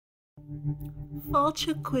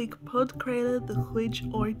Fáilte chuig podcréile de chuid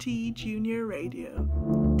RTE Junior Radio.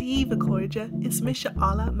 Díomh a cóide is mise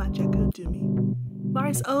alla Magico Dumi. Mar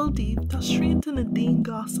is óldíomh tá srianta na daon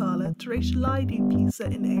gásála tar éis leidú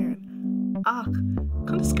písa in éireann. Ach,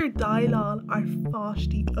 chunas gur daileáil ar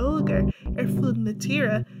fáistí ógar fud na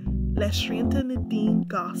tíre le srianta na daon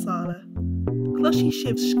gásála. Cloisí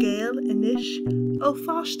sibh scéal inis ó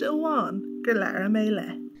fáiste amháin gur lear mé le.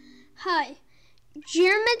 Hi,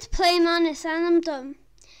 Diarmid Playman is anam dum.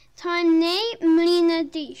 Time né mlína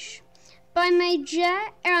díis. Ba mé je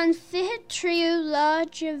an fihe tríú lá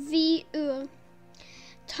de bhí úl.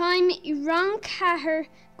 Time I rang cahar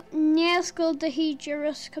neascail de híide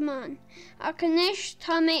rus cumán, ac inis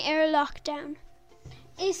tá mé lockdown.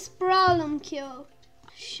 Is bralam ceol.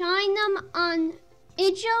 Shinam an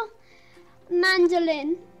idil,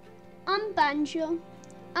 mandolin, an banjo,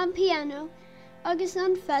 an piano, agus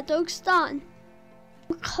an fedog stan.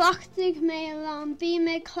 Clochtig mé alám, bí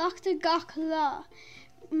mé clochta gach lá,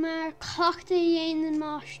 mar clochta dhéanaan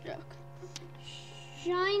máisteach.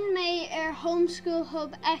 Shine mé homeschool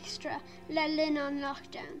hub extra le lin an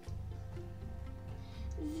lockdown.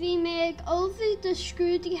 Bhí mé ag olbhú de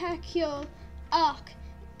scrúdaithe ceol, ach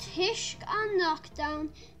tuisc an lockdown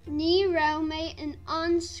ní rá mé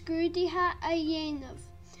an scrúdaithe a dhéanamh,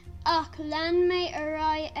 ach lean mé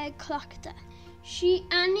ará ag clochta. Si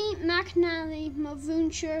Annie McNally má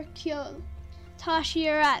bhúnseir ceol, tá si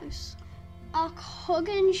arás, ach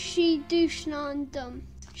thugann si dúsnán dum.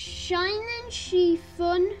 Shinan si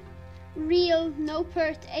fun, rial nó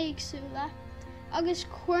pert éagsúla, agus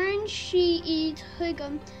cuireann si iad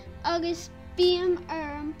thuigim agus bíam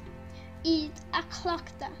orm iad a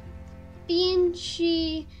clochta. Bíonn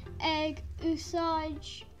si ag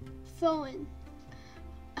úsáid fóin.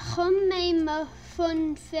 Chum mé má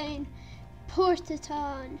fun féin,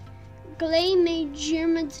 Portatáin, glé mé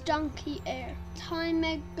Diarmid donkey Tá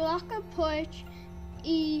mé ghlacha póirt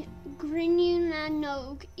I grinniú na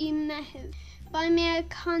nóg I methú. Ba mé a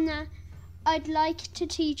canna, I'd like to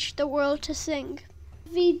teach the world to sing.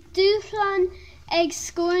 Bhí dúchlan ag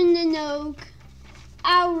scóir na nóg,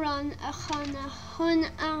 áran a chana chun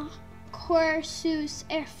a chuir sús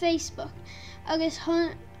Facebook, agus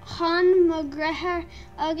chun mo grethar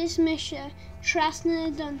agus mise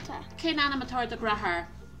trasna dunta. Cén animatóir de grathar?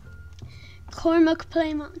 Cormac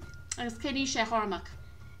Playman. Agus cén í sé Cormac?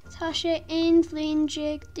 Tá sé ein bhliain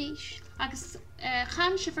déag díos. Agus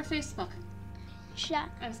chan si for Facebook? Se.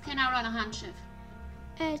 Agus cén árán a han sib?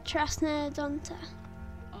 Trasna dunta.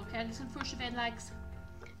 Ok, agus an fuair se bhéad likes?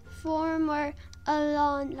 Formar a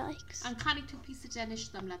lán likes. An canig tú písa denis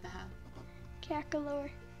dom le bethe?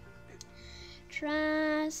 Cearcalóir.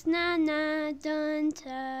 Trasna na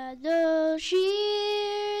dunta dul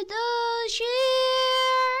sheer,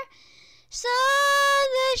 sa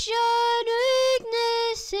the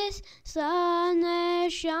weaknesses sana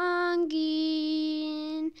shangin,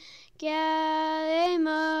 gale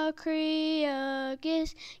macri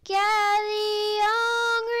agus gale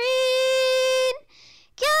on green,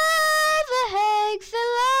 gave a heg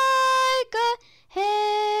feel like a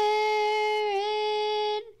heron.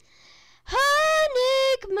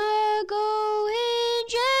 Hanig go in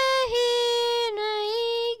jehina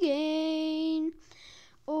again,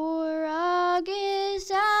 or agus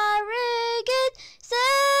arrogant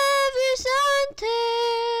severs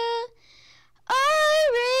until I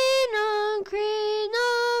rain on green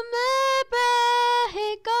on my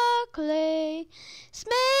back of clay,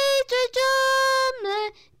 smate a dumle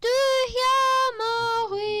do yama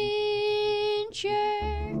wincher.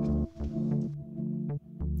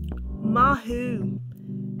 Mathú.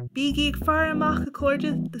 Bígí ag fear amach a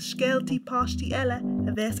cóide de scéaltaí páistí eile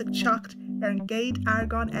a bheits ag teacht an gcéad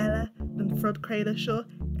argán eile den frudcréile seo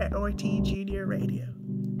RTE Junior Radio.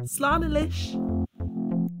 Slán a lis!